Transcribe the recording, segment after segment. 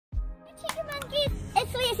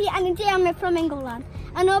the energy I'm at Flamingo Land.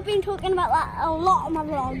 I know I've been talking about that a lot on my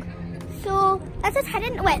vlog. So let's just head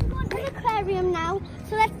into it. We're in the aquarium now,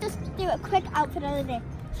 so let's just do a quick outfit of the day.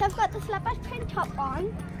 So I've got this leopard print top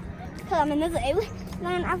on, because I'm in the zoo.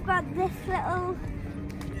 Then I've got this little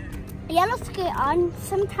yellow skirt on,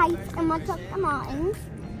 some tights and my Dr. Martens.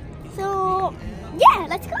 So yeah,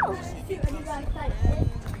 let's go.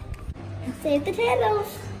 Save the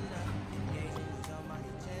turtles.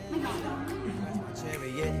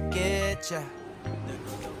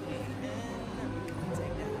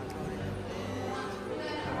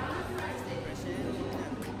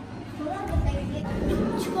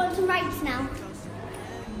 Should we go on some rides now?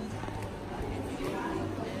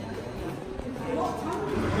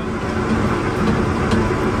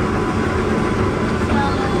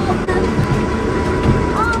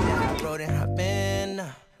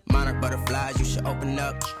 Butterflies, you should open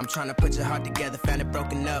up. I'm trying to put your heart together, found it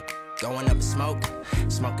broken up. Going up in smoke,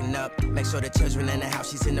 smoking up. Make sure the children in the house,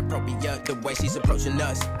 she's inappropriate. The way she's approaching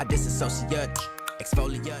us, I disassociate,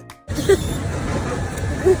 exfoliate.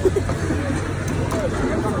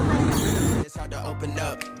 It's hard to open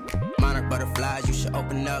up. Monarch butterflies, you should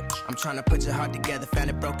open up. I'm trying to put your heart together, found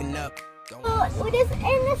it broken up. So we're just in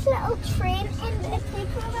this little train and it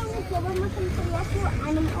takes us around the globe and we can see a few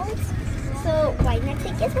animals. So why not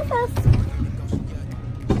take it with us?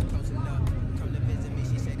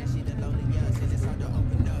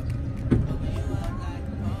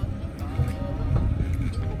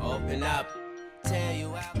 Open up, tell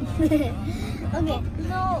you out. Okay,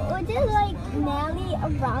 so we're just like nearly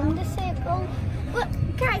around the circle. But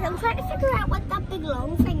guys, I'm trying to figure out what that big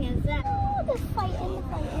long thing is. Oh, they're fighting.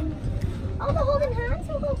 Oh, they're holding hands.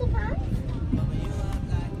 We're holding hands.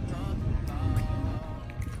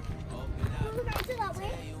 That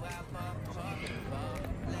way.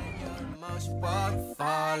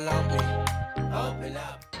 Follow me. Open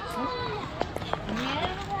up.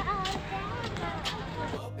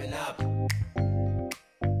 Open up.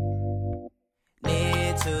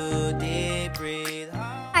 Need to deep breathe.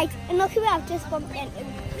 Right, and look who I've just bumped into.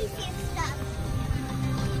 We see stuff.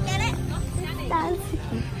 Get it?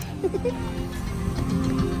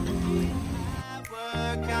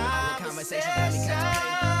 Conversation got me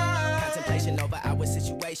contemplation over our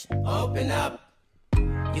situation. Open up.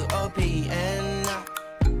 You OPN.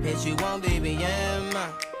 Bitch, you won't BBM.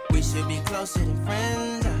 We should be closer than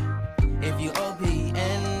friends. If you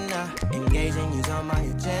OPN, engaging you's on my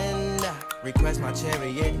agenda. Request my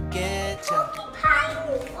chariot to get ya.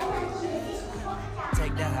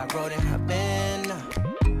 Take that high road and hop in.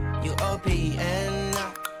 You OPN.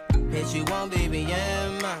 Bitch, you won't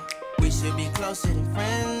BBM. We should be closer than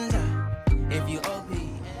friends. If you OPN.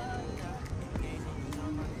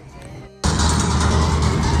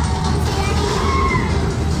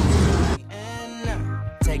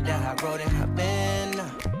 Take that high road and hop in.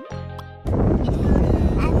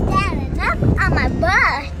 I'm standing up on my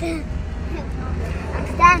butt. I'm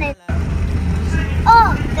standing.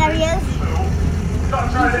 Oh, there he is. Got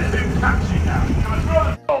to try this new catchy now.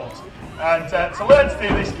 And to learn to do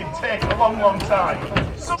this can take a long, long time.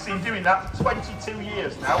 I've been doing that for 22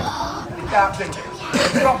 years now. You can't do it.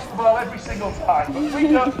 It drops the ball every single time, but we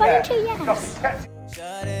don't care. Because it's kept.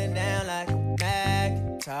 Shut it down like a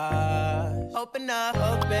Macintosh. Open up,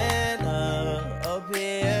 open up,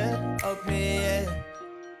 open, open.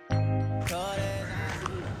 Call it.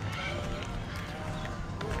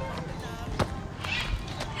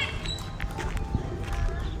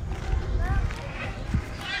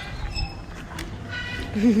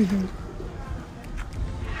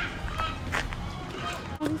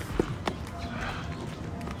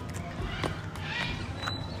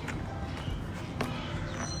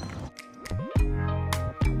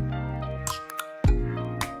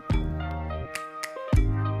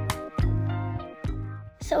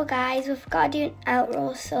 So guys, we've got to do an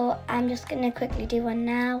outro, so I'm just going to quickly do one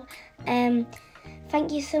now.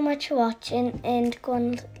 Thank you so much for watching, and go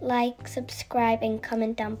and like, subscribe and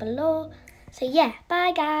comment down below. So yeah,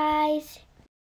 bye guys.